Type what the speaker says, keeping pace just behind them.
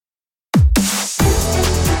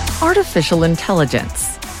Artificial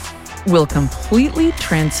intelligence will completely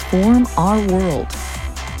transform our world.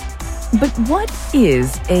 But what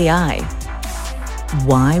is AI?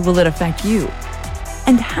 Why will it affect you?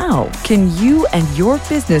 And how can you and your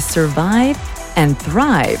business survive and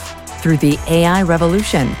thrive through the AI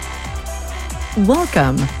revolution?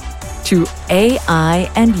 Welcome to AI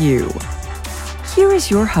and You. Here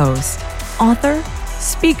is your host, author,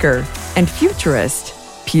 speaker, and futurist,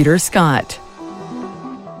 Peter Scott.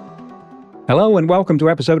 Hello and welcome to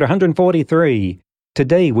episode 143.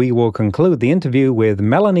 Today we will conclude the interview with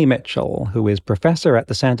Melanie Mitchell, who is professor at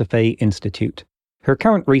the Santa Fe Institute. Her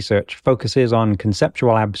current research focuses on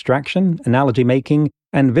conceptual abstraction, analogy making,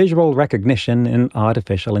 and visual recognition in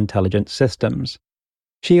artificial intelligence systems.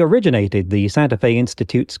 She originated the Santa Fe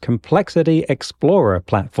Institute's Complexity Explorer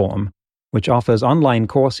platform, which offers online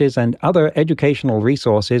courses and other educational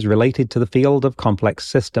resources related to the field of complex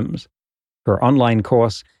systems. Her online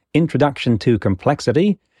course, Introduction to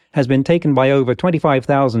Complexity, has been taken by over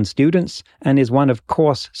 25,000 students and is one of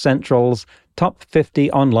Course Central's top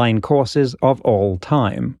 50 online courses of all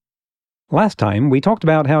time. Last time, we talked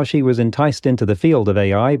about how she was enticed into the field of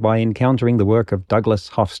AI by encountering the work of Douglas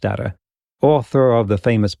Hofstadter, author of the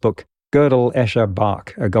famous book Gödel, Escher,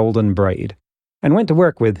 Bach, A Golden Braid, and went to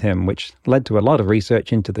work with him, which led to a lot of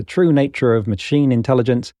research into the true nature of machine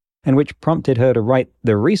intelligence and which prompted her to write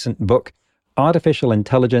the recent book Artificial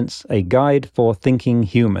Intelligence, A Guide for Thinking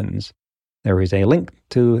Humans. There is a link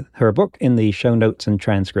to her book in the show notes and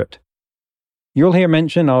transcript. You'll hear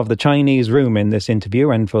mention of the Chinese room in this interview,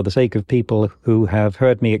 and for the sake of people who have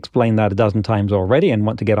heard me explain that a dozen times already and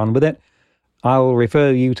want to get on with it, I'll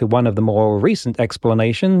refer you to one of the more recent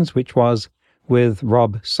explanations, which was with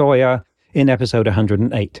Rob Sawyer in episode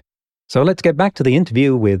 108. So let's get back to the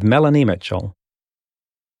interview with Melanie Mitchell.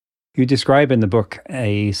 You describe in the book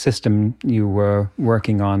a system you were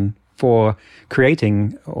working on for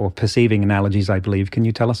creating or perceiving analogies, I believe. Can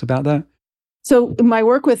you tell us about that? So my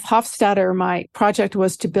work with Hofstadter, my project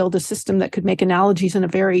was to build a system that could make analogies in a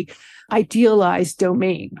very idealized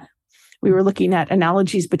domain. We were looking at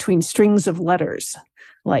analogies between strings of letters,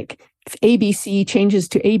 like if ABC changes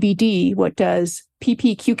to ABD, what does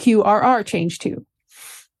PPQQRR change to?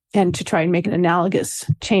 And to try and make an analogous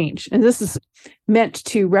change. And this is meant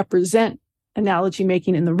to represent analogy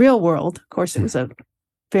making in the real world. Of course, it was a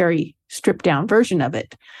very stripped down version of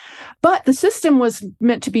it. But the system was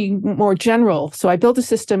meant to be more general. So I built a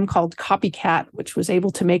system called Copycat, which was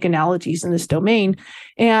able to make analogies in this domain.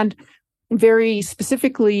 And very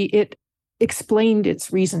specifically, it explained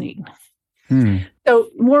its reasoning. So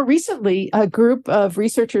more recently, a group of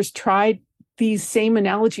researchers tried these same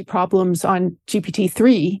analogy problems on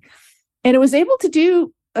GPT-3, and it was able to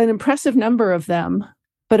do an impressive number of them,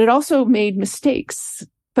 but it also made mistakes.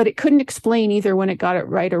 But it couldn't explain either when it got it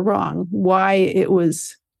right or wrong, why it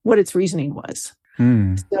was, what its reasoning was.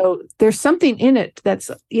 So there's something in it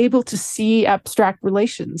that's able to see abstract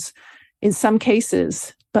relations in some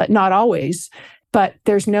cases, but not always. But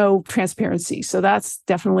there's no transparency. So that's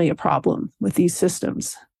definitely a problem with these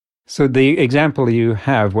systems. So the example you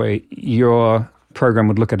have where your program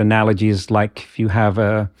would look at analogies like if you have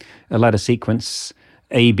a letter sequence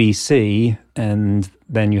ABC and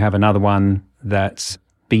then you have another one that's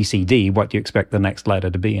BCD, what do you expect the next letter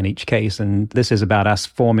to be in each case? And this is about us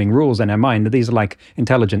forming rules in our mind. These are like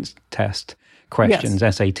intelligence test questions,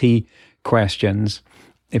 yes. SAT questions.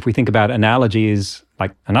 If we think about analogies,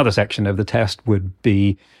 like another section of the test would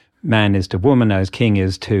be man is to woman as king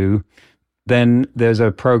is to. Then there's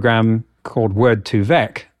a program called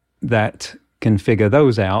Word2Vec that can figure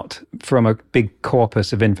those out from a big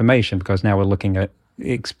corpus of information, because now we're looking at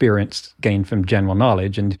experience gained from general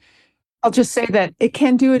knowledge. And I'll just say that it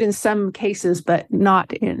can do it in some cases, but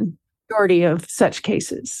not in the majority of such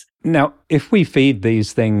cases. Now, if we feed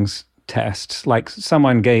these things tests, like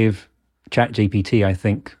someone gave ChatGPT, I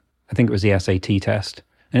think it was the SAT test,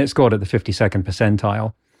 and it scored at the 52nd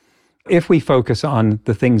percentile. If we focus on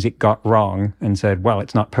the things it got wrong and said, well,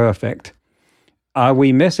 it's not perfect, are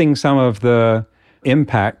we missing some of the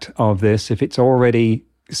impact of this if it's already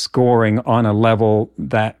scoring on a level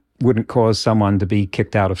that wouldn't cause someone to be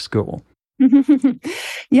kicked out of school?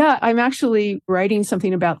 Yeah, I'm actually writing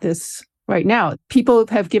something about this right now. People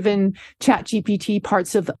have given ChatGPT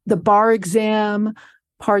parts of the bar exam,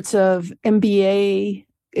 parts of MBA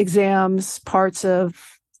exams, parts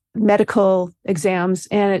of medical exams,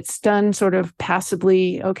 and it's done sort of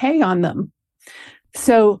passably okay on them.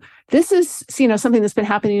 So this is, something that's been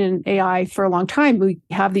happening in AI for a long time. We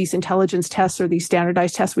have these intelligence tests or these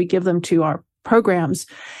standardized tests. We give them to our programs.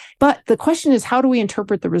 But the question is, how do we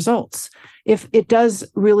interpret the results? If it does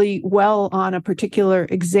really well on a particular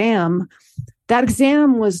exam, that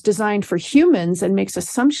exam was designed for humans and makes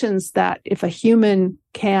assumptions that if a human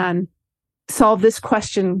can solve this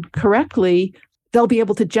question correctly, they'll be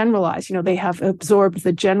able to generalize. They have absorbed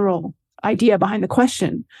the general idea behind the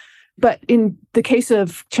question. But in the case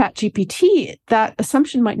of ChatGPT, that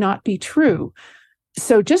assumption might not be true.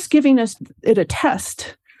 So just giving it a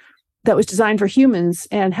test that was designed for humans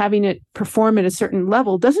and having it perform at a certain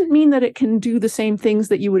level doesn't mean that it can do the same things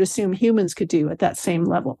that you would assume humans could do at that same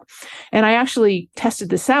level. And I actually tested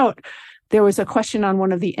this out. There was a question on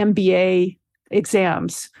one of the MBA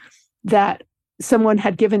exams that someone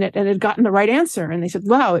had given it and had gotten the right answer. And they said,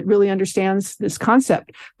 wow, it really understands this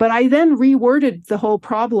concept. But I then reworded the whole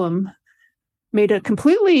problem, made a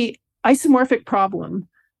completely isomorphic problem.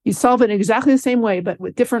 You solve it in exactly the same way, but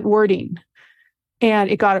with different wording.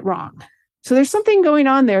 And it got it wrong. So there's something going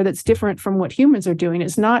on there that's different from what humans are doing.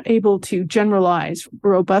 It's not able to generalize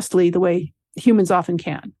robustly the way humans often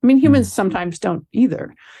can. I mean, humans sometimes don't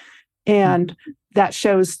either. And that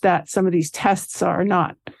shows that some of these tests are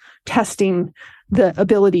not testing the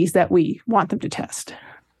abilities that we want them to test.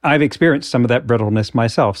 I've experienced some of that brittleness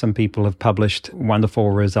myself. Some people have published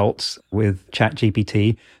wonderful results with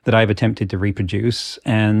ChatGPT that I've attempted to reproduce,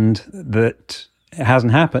 and that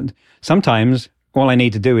hasn't happened. Sometimes all I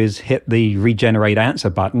need to do is hit the regenerate answer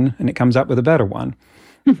button and it comes up with a better one,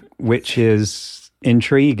 which is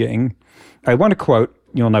intriguing. I want to quote,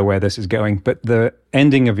 you'll know where this is going, but the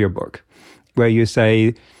ending of your book, where you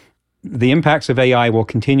say, the impacts of AI will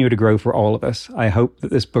continue to grow for all of us. I hope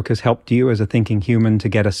that this book has helped you as a thinking human to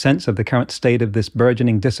get a sense of the current state of this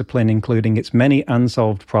burgeoning discipline, including its many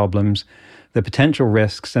unsolved problems, the potential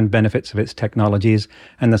risks and benefits of its technologies,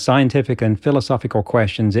 and the scientific and philosophical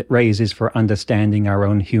questions it raises for understanding our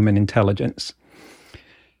own human intelligence.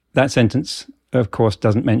 That sentence, of course,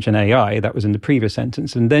 doesn't mention AI. That was in the previous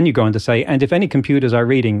sentence. And then you go on to say, and if any computers are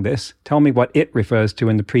reading this, tell me what it refers to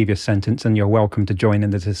in the previous sentence, and you're welcome to join in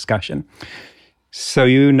the discussion. So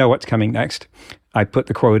you know what's coming next. I put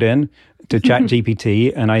the quote in to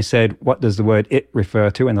ChatGPT, and I said, what does the word it refer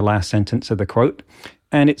to in the last sentence of the quote?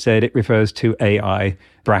 And it said it refers to AI,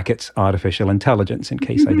 brackets, artificial intelligence, in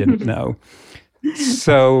case I didn't know.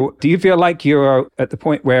 So do you feel like you're at the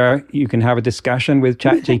point where you can have a discussion with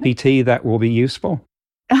ChatGPT that will be useful?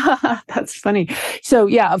 That's funny. So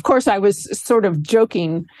yeah, of course, I was sort of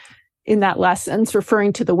joking in that last sentence,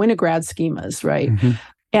 referring to the Winograd schemas, right? Mm-hmm.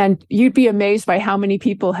 And you'd be amazed by how many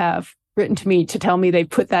people have written to me to tell me they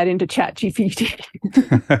put that into ChatGPT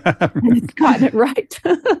and it's gotten it right.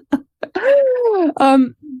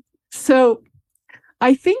 So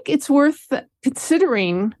I think it's worth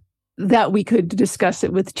considering that we could discuss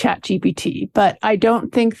it with ChatGPT, but I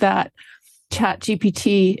don't think that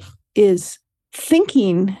ChatGPT is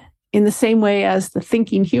thinking in the same way as the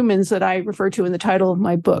thinking humans that I refer to in the title of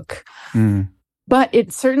my book. But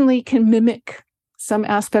it certainly can mimic some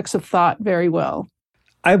aspects of thought very well.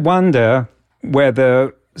 I wonder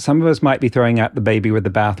whether some of us might be throwing out the baby with the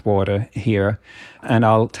bathwater here, and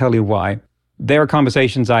I'll tell you why. There are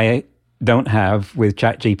conversations I don't have with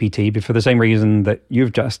ChatGPT, but for the same reason that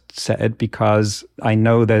you've just said, because I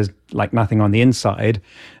know there's like nothing on the inside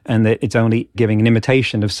and that it's only giving an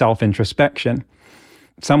imitation of self-introspection.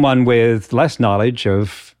 Someone with less knowledge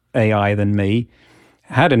of AI than me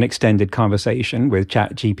had an extended conversation with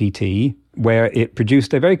ChatGPT where it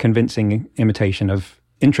produced a very convincing imitation of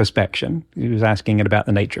introspection. He was asking it about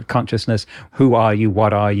the nature of consciousness. Who are you?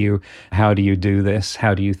 What are you? How do you do this?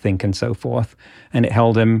 How do you think? And so forth. And it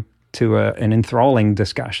held him to an enthralling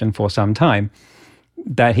discussion for some time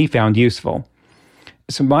that he found useful.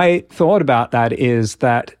 So my thought about that is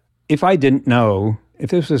that if I didn't know,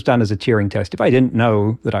 if this was done as a Turing test, if I didn't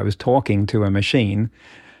know that I was talking to a machine,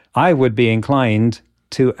 I would be inclined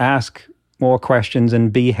to ask more questions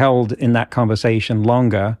and be held in that conversation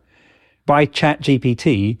longer by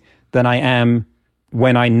ChatGPT than I am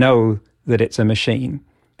when I know that it's a machine.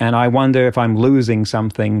 And I wonder if I'm losing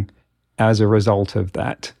something as a result of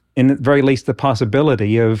that. In the very least, the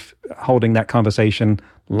possibility of holding that conversation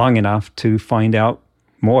long enough to find out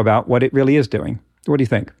more about what it really is doing. What do you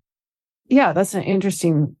think? Yeah, that's an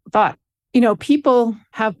interesting thought. People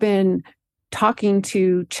have been talking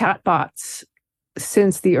to chatbots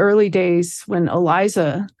since the early days when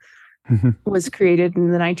Eliza was created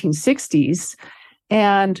in the 1960s,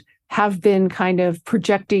 and have been kind of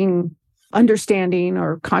projecting understanding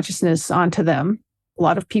or consciousness onto them. A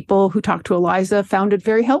lot of people who talked to Eliza found it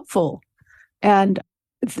very helpful. And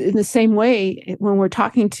in the same way, when we're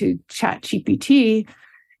talking to ChatGPT,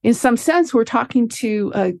 in some sense, we're talking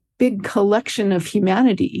to a big collection of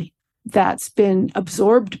humanity that's been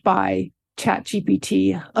absorbed by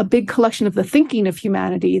ChatGPT, a big collection of the thinking of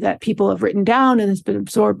humanity that people have written down and has been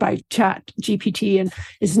absorbed by ChatGPT and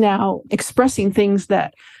is now expressing things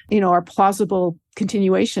that, are plausible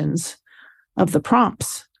continuations of the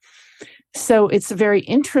prompts. So it's a very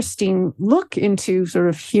interesting look into sort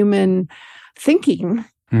of human thinking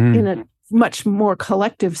in a much more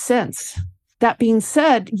collective sense. That being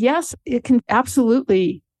said, yes, it can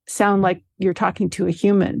absolutely sound like you're talking to a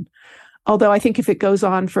human. Although I think if it goes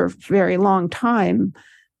on for a very long time,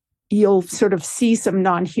 you'll sort of see some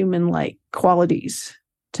non-human-like qualities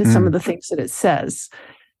to some of the things that it says.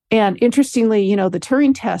 And interestingly, the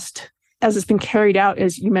Turing test, as it's been carried out,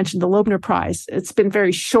 as you mentioned, the Loebner Prize, it's been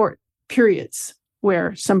very short periods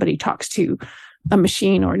where somebody talks to a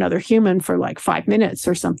machine or another human for like 5 minutes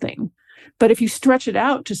or something. But if you stretch it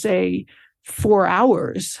out to, say, 4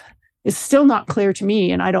 hours, it's still not clear to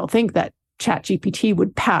me, and I don't think that ChatGPT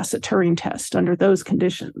would pass a Turing test under those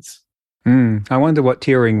conditions. I wonder what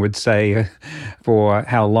Turing would say for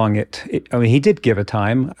how long he did give a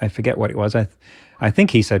time. I forget what it was. I think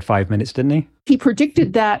he said 5 minutes, didn't he? He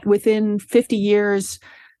predicted that within 50 years,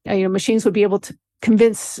 machines would be able to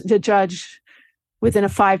convince the judge within a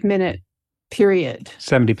 5-minute period.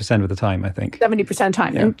 70% of the time, I think. 70% of the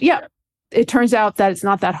time. Yeah. And it turns out that it's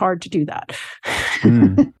not that hard to do that.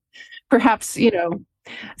 Perhaps,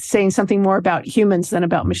 saying something more about humans than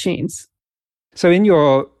about machines. So in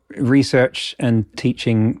your research and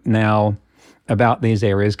teaching now about these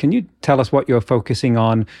areas, can you tell us what you're focusing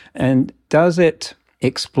on? And does it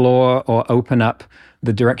explore or open up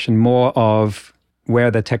the direction more of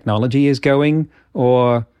where the technology is going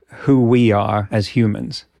or who we are as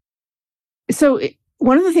humans? So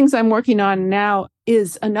one of the things I'm working on now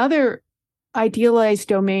is another idealized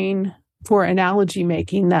domain for analogy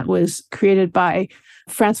making that was created by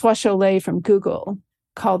Francois Chollet from Google,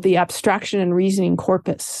 called the abstraction and reasoning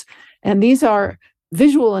corpus. And these are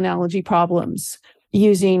visual analogy problems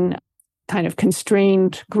using kind of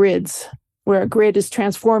constrained grids, where a grid is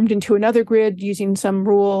transformed into another grid using some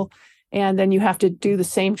rule, and then you have to do the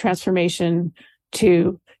same transformation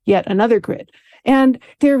to yet another grid. And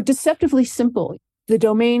they're deceptively simple. The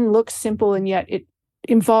domain looks simple, and yet it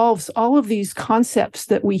involves all of these concepts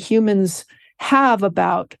that we humans have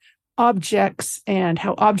about objects and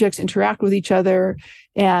how objects interact with each other,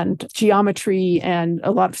 and geometry and a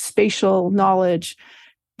lot of spatial knowledge,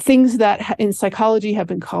 things that in psychology have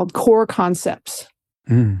been called core concepts.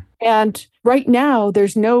 And right now,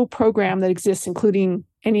 there's no program that exists, including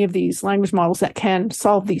any of these language models, that can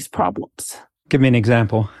solve these problems. Give me an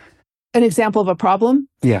example. An example of a problem?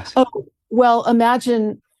 Yes. Oh, well,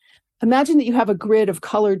 imagine that you have a grid of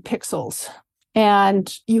colored pixels,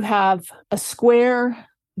 and you have a square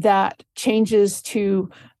that changes to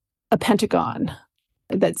a pentagon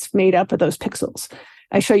that's made up of those pixels.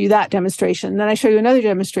 I show you that demonstration. Then I show you another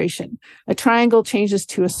demonstration. A triangle changes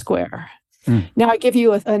to a square. Now I give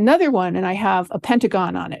you another one, and I have a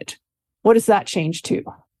pentagon on it. What does that change to?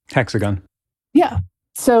 Hexagon. Yeah.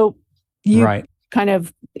 So you Right. kind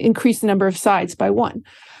of increase the number of sides by 1.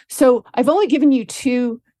 So I've only given you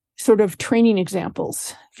 2 sort of training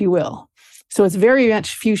examples, if you will. So it's very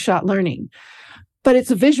much few-shot learning. But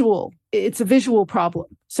it's a visual problem.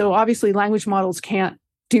 So obviously language models can't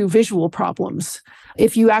do visual problems.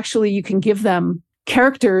 If you can give them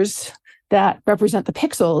characters that represent the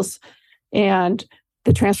pixels and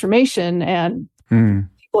the transformation, and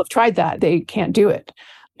people have tried that, they can't do it.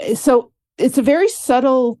 So it's a very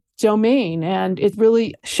subtle domain, and it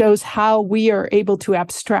really shows how we are able to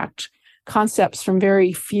abstract concepts from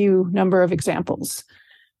very few number of examples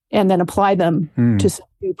and then apply them to some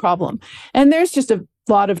new problem. And there's just a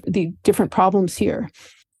lot of the different problems here.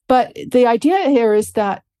 But the idea here is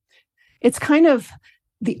that it's kind of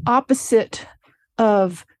the opposite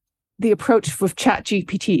of the approach with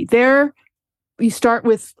ChatGPT. There, you start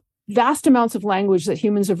with vast amounts of language that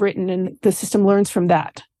humans have written, and the system learns from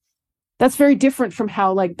that. That's very different from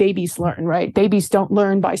how babies learn, right? Babies don't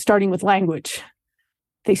learn by starting with language.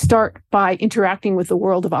 They start by interacting with the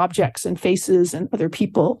world of objects and faces and other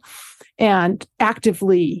people, and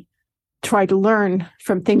actively try to learn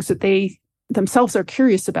from things that they themselves are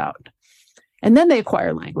curious about. And then they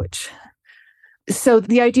acquire language. So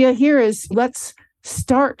the idea here is, let's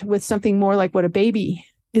start with something more like what a baby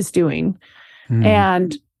is doing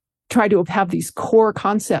and try to have these core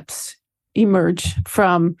concepts emerge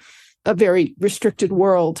from a very restricted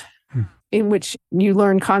world in which you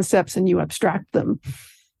learn concepts and you abstract them.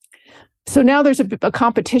 So now there's a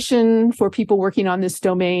competition for people working on this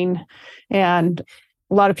domain, and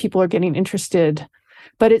a lot of people are getting interested,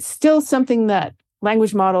 but it's still something that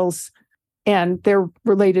language models and their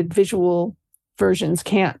related visual versions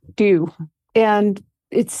can't do. And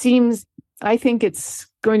I think it's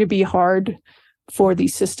going to be hard for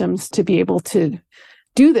these systems to be able to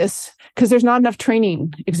do this because there's not enough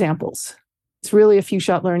training examples. It's really a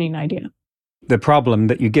few-shot learning idea. The problem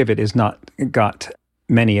that you give it is not got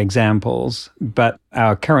many examples, but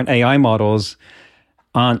our current AI models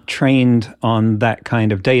aren't trained on that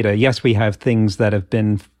kind of data. Yes, we have things that have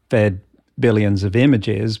been fed billions of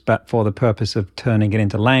images, but for the purpose of turning it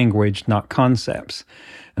into language, not concepts,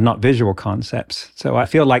 and not visual concepts. So I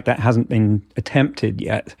feel like that hasn't been attempted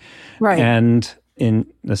yet. Right. And in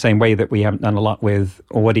the same way that we haven't done a lot with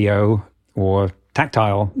audio or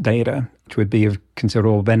tactile data, which would be of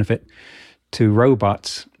considerable benefit to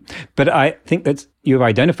robots. But I think that you've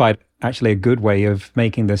identified actually a good way of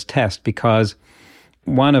making this test, because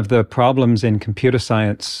one of the problems in computer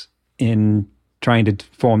science in trying to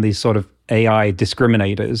form these sort of AI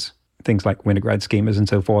discriminators, things like Winograd schemas and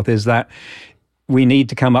so forth, is that we need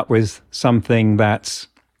to come up with something that's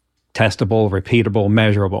testable, repeatable,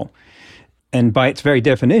 measurable. And by its very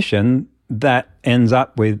definition, that ends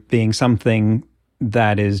up with being something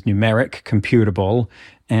that is numeric, computable,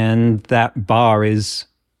 and that bar is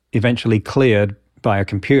eventually cleared by a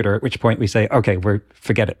computer, at which point we say, okay,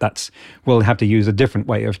 forget it. We'll have to use a different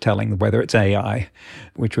way of telling whether it's AI,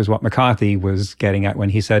 which was what McCarthy was getting at when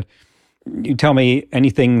he said, you tell me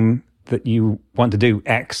anything that you want to do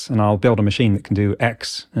X, and I'll build a machine that can do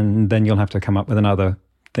X, and then you'll have to come up with another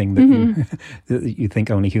thing that that you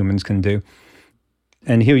think only humans can do.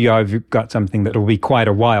 And here you are, you've got something that will be quite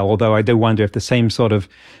a while, although I do wonder if the same sort of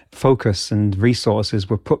focus and resources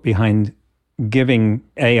were put behind giving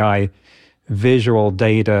AI visual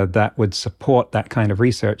data that would support that kind of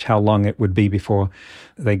research, how long it would be before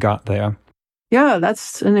they got there. Yeah,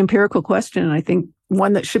 that's an empirical question. I think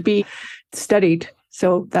one that should be studied.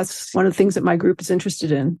 So that's one of the things that my group is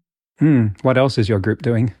interested in. What else is your group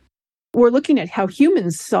doing? We're looking at how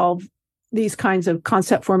humans solve these kinds of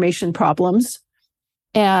concept formation problems.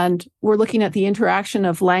 And we're looking at the interaction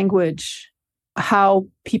of language, how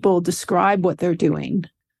people describe what they're doing.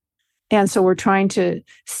 And so we're trying to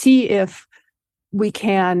see if we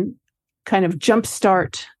can kind of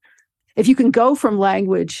jumpstart, if you can go from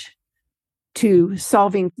language to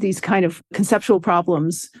solving these kind of conceptual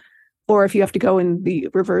problems, or if you have to go in the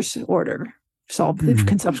reverse order, solve the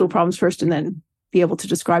conceptual problems first and then be able to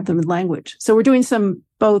describe them in language. So we're doing some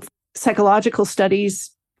both psychological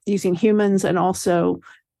studies using humans and also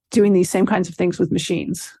doing these same kinds of things with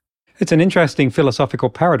machines. It's an interesting philosophical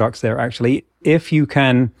paradox there, actually. If you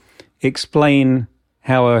can explain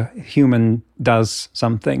how a human does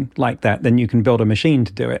something like that, then you can build a machine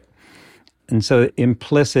to do it. And so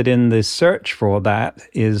implicit in the search for that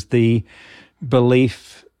is the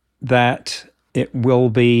belief that it will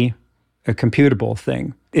be a computable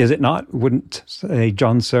thing. Is it not? Wouldn't, say,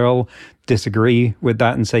 John Searle disagree with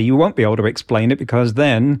that and say you won't be able to explain it because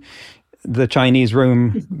then the Chinese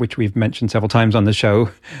room, which we've mentioned several times on the show,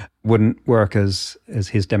 wouldn't work as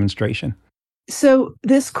his demonstration? So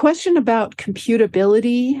this question about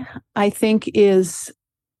computability, I think it's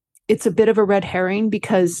a bit of a red herring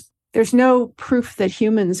because there's no proof that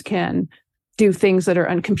humans can do things that are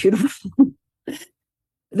uncomputable.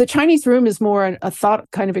 The Chinese room is more a thought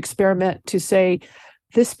kind of experiment to say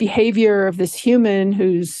this behavior of this human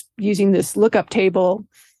who's using this lookup table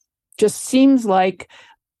just seems like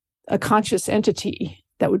a conscious entity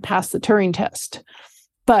that would pass the Turing test.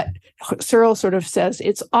 But Searle sort of says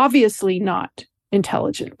it's obviously not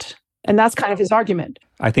intelligent. And that's kind of his argument.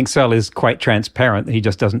 I think Searle is quite transparent. He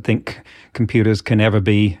just doesn't think computers can ever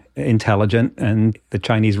be intelligent. And the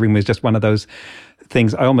Chinese room is just one of those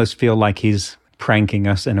things. I almost feel like he's pranking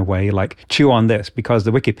us in a way, like chew on this, because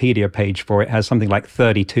the Wikipedia page for it has something like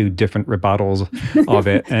 32 different rebuttals of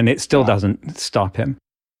it, and it still doesn't stop him.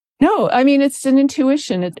 No, I mean, it's an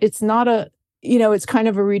intuition. It's not it's kind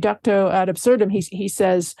of a reducto ad absurdum. He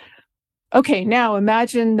says, okay, now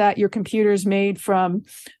imagine that your computer's made from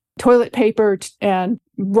toilet paper and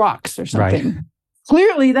rocks or something. Right.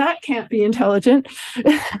 Clearly, that can't be intelligent.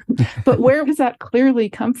 But where does that clearly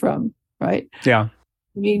come from, right? Yeah.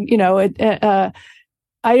 I mean, I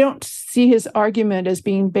don't see his argument as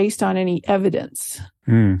being based on any evidence.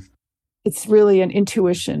 It's really an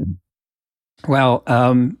intuition. Well,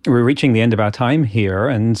 we're reaching the end of our time here.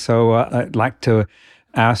 And so I'd like to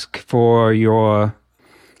ask for your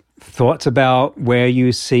thoughts about where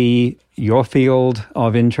you see your field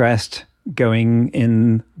of interest going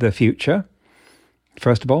in the future,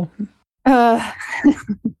 first of all.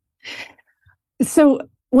 So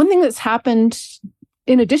one thing that's happened,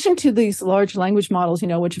 in addition to these large language models,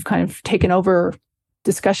 which have kind of taken over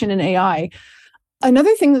discussion in AI.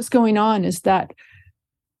 Another thing that's going on is that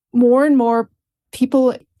more and more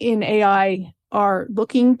people in AI are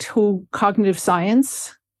looking to cognitive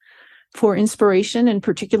science for inspiration, in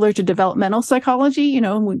particular to developmental psychology,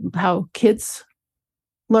 how kids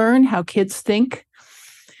learn, how kids think.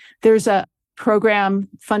 There's a program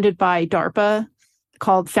funded by DARPA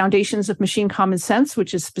called Foundations of Machine Common Sense,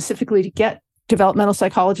 which is specifically to get developmental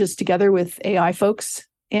psychologists together with AI folks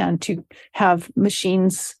and to have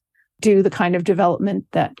machines do the kind of development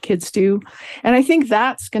that kids do. And I think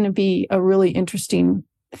that's going to be a really interesting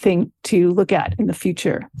thing to look at in the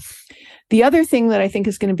future. The other thing that I think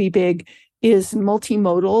is going to be big is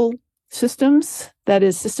multimodal systems. That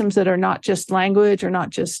is, systems that are not just language or not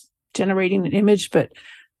just generating an image, but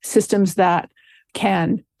systems that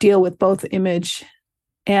can deal with both image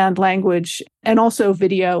and language and also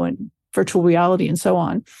video and virtual reality and so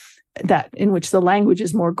on, that in which the language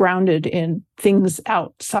is more grounded in things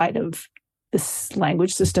outside of this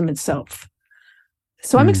language system itself.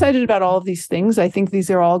 So I'm excited about all of these things. I think these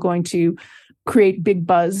are all going to create big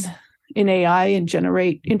buzz in AI and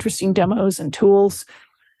generate interesting demos and tools.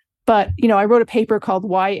 But, I wrote a paper called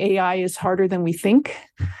Why AI is Harder Than We Think.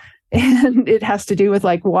 And it has to do with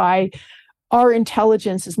why our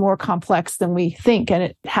intelligence is more complex than we think. And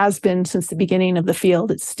it has been since the beginning of the field.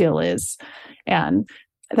 It still is. And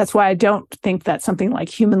that's why I don't think that something like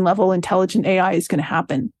human level intelligent AI is going to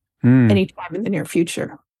happen anytime in the near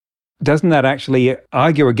future. Doesn't that actually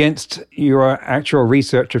argue against your actual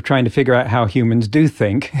research of trying to figure out how humans do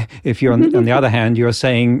think? If you're, on the other hand, you're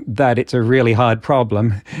saying that it's a really hard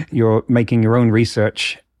problem, you're making your own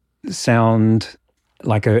research sound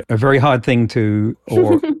like a very hard thing to,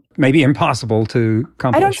 or maybe impossible to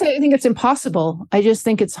accomplish. I don't say I think it's impossible. I just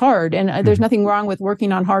think it's hard. And there's nothing wrong with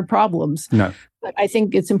working on hard problems. No. But I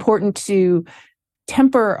think it's important to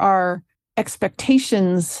temper our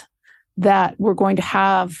expectations that we're going to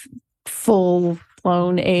have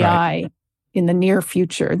full-blown AI in the near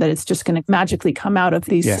future, that it's just going to magically come out of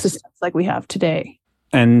these systems like we have today.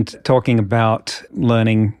 And talking about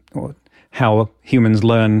learning, or how humans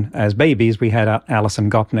learn as babies, we had Alison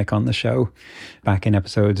Gopnik on the show back in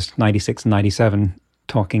episodes 96 and 97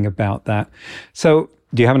 talking about that. So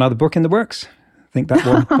do you have another book in the works? Think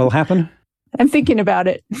that will happen? I'm thinking about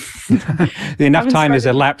it. Enough time has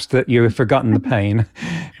elapsed that you've forgotten the pain,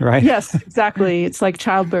 right? Yes, exactly. It's like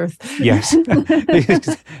childbirth. Yes,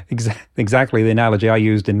 exactly the analogy I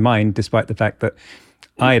used in mine, despite the fact that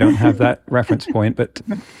I don't have that reference point. But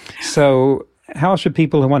so how should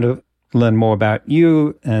people who want to learn more about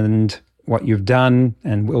you and what you've done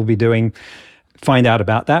and will be doing find out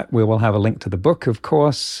about that? We will have a link to the book, of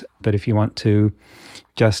course. But if you want to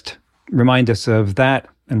just remind us of that,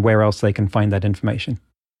 and where else they can find that information.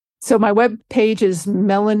 So my web page is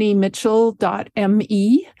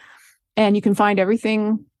melaniemitchell.me, and you can find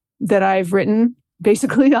everything that I've written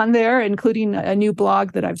basically on there, including a new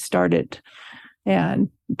blog that I've started, and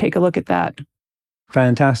take a look at that.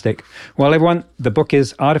 Fantastic. Well, everyone, the book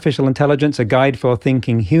is Artificial Intelligence, A Guide for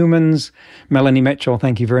Thinking Humans. Melanie Mitchell,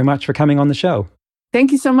 thank you very much for coming on the show.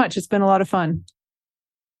 Thank you so much. It's been a lot of fun.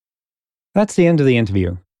 That's the end of the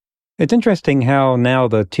interview. It's interesting how now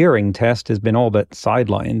the Turing test has been all but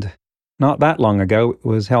sidelined. Not that long ago, it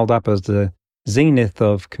was held up as the zenith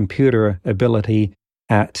of computer ability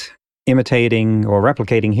at imitating or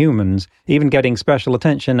replicating humans, even getting special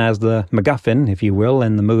attention as the MacGuffin, if you will,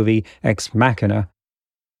 in the movie Ex Machina.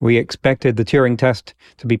 We expected the Turing test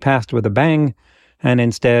to be passed with a bang, and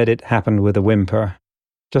instead it happened with a whimper.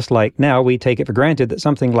 Just like now, we take it for granted that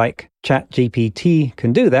something like ChatGPT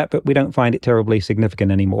can do that, but we don't find it terribly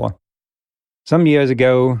significant anymore. Some years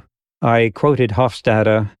ago, I quoted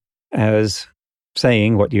Hofstadter as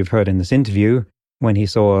saying what you've heard in this interview when he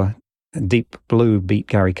saw Deep Blue beat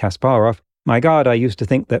Garry Kasparov. My God, I used to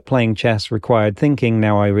think that playing chess required thinking.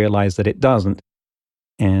 Now I realize that it doesn't.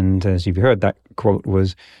 And as you've heard, that quote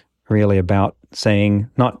was really about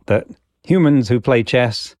saying not that humans who play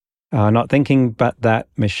chess are not thinking, but that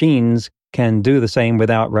machines can do the same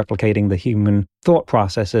without replicating the human thought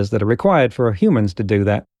processes that are required for humans to do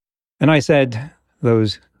that. And I said,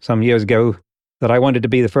 those some years ago, that I wanted to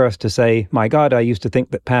be the first to say, my God, I used to think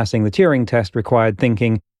that passing the Turing test required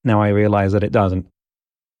thinking. Now I realize that it doesn't.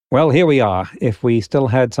 Well, here we are. If we still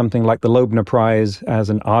had something like the Loebner Prize as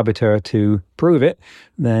an arbiter to prove it,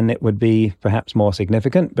 then it would be perhaps more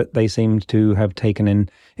significant, but they seemed to have taken an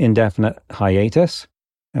indefinite hiatus.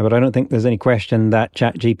 But I don't think there's any question that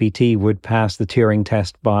ChatGPT would pass the Turing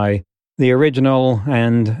test by the original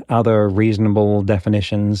and other reasonable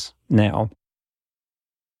definitions now.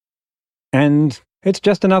 And It's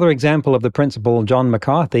just another example of the principle John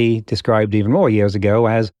McCarthy described even more years ago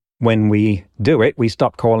as when we do it, we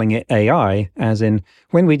stop calling it AI, as in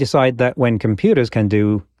when we decide that when computers can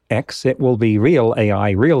do X, it will be real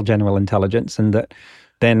AI, real general intelligence, and that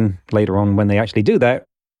then later on when they actually do that,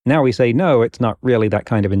 now we say, no, it's not really that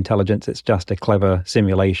kind of intelligence, it's just a clever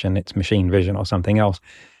simulation, it's machine vision or something else.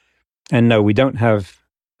 And no, we don't have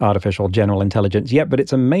artificial general intelligence yet, but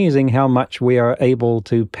it's amazing how much we are able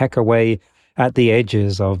to peck away at the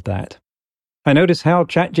edges of that. I notice how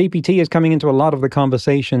ChatGPT is coming into a lot of the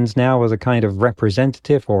conversations now as a kind of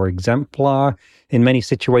representative or exemplar in many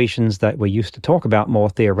situations that we used to talk about more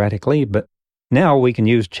theoretically, but now we can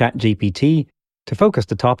use ChatGPT to focus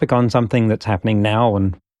the topic on something that's happening now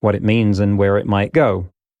and what it means and where it might go.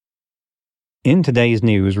 In today's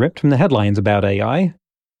news, ripped from the headlines about AI,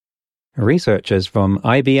 researchers from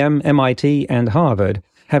IBM, MIT, and Harvard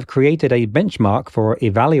have created a benchmark for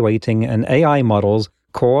evaluating an AI model's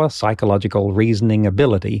core psychological reasoning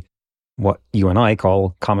ability, what you and I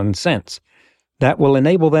call common sense, that will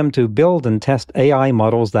enable them to build and test AI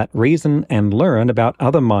models that reason and learn about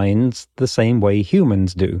other minds the same way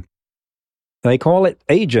humans do. They call it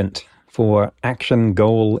AGENT for action,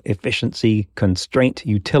 goal, efficiency, constraint,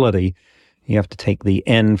 utility. You have to take the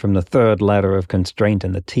N from the third letter of constraint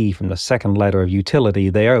and the T from the second letter of utility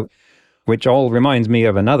there, which all reminds me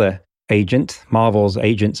of another agent, Marvel's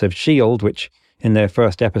Agents of S.H.I.E.L.D., which in their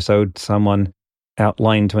first episode, someone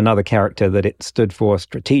outlined to another character that it stood for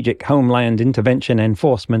Strategic Homeland Intervention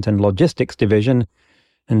Enforcement and Logistics Division,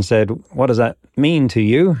 and said, "What does that mean to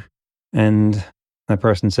you?" And the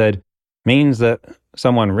person said, "Means that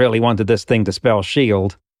someone really wanted this thing to spell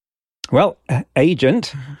shield." Well,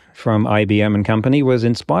 Agent from IBM and Company was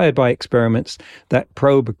inspired by experiments that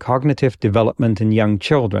probe cognitive development in young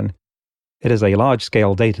children. It is a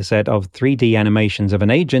large-scale dataset of 3D animations of an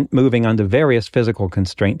agent moving under various physical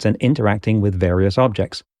constraints and interacting with various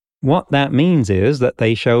objects. What that means is that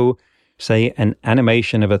they show, say, an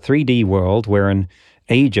animation of a 3D world where an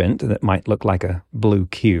agent that might look like a blue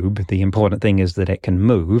cube, the important thing is that it can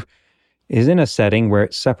move, is in a setting where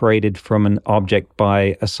it's separated from an object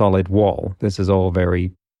by a solid wall. This is all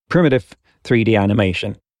very primitive 3D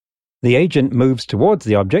animation. The agent moves towards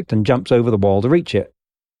the object and jumps over the wall to reach it.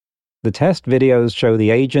 The test videos show the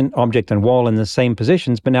agent, object, and wall in the same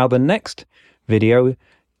positions, but now the next video,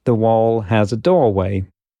 the wall has a doorway.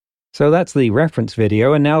 So that's the reference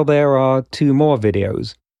video, and now there are 2 more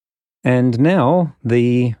videos. And now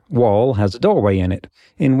the wall has a doorway in it.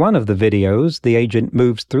 In one of the videos, the agent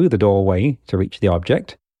moves through the doorway to reach the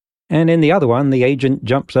object, and in the other one, the agent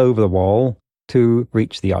jumps over the wall to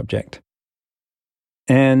reach the object.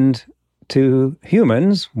 And to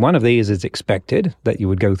humans, one of these is expected, that you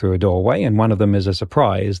would go through a doorway, and one of them is a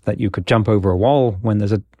surprise, that you could jump over a wall when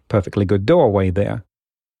there's a perfectly good doorway there.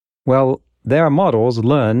 Well, their models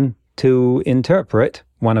learn to interpret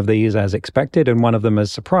one of these as expected and one of them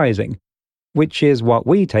as surprising, which is what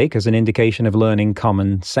we take as an indication of learning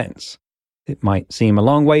common sense. It might seem a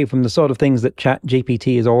long way from the sort of things that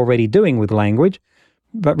ChatGPT is already doing with language,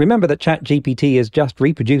 but remember that ChatGPT is just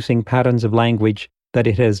reproducing patterns of language that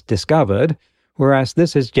it has discovered, whereas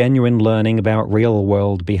this is genuine learning about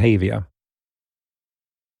real-world behavior.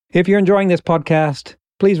 If you're enjoying this podcast,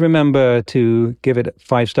 please remember to give it a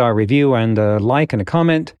 5-star review and a like and a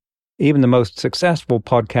comment. Even the most successful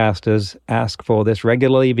podcasters ask for this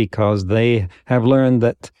regularly because they have learned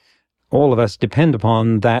that all of us depend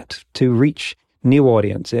upon that to reach new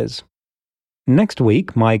audiences. Next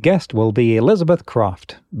week, my guest will be Elizabeth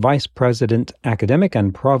Croft, Vice President, Academic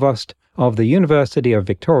and Provost of the University of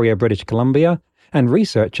Victoria, British Columbia, and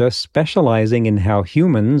researcher specializing in how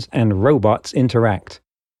humans and robots interact.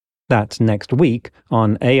 That's next week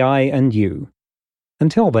on AI and You.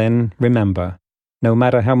 Until then, remember, no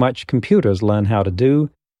matter how much computers learn how to do,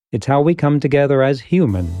 it's how we come together as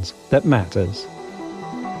humans that matters.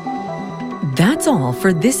 That's all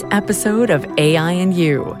for this episode of AI and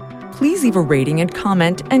You. Please leave a rating and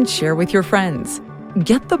comment and share with your friends.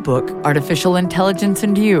 Get the book Artificial Intelligence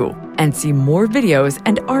and You and see more videos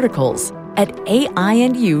and articles at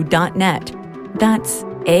aiandyou.net. That's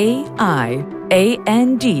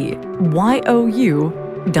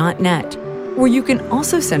aiandyou.net, where you can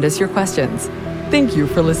also send us your questions. Thank you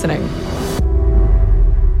for listening.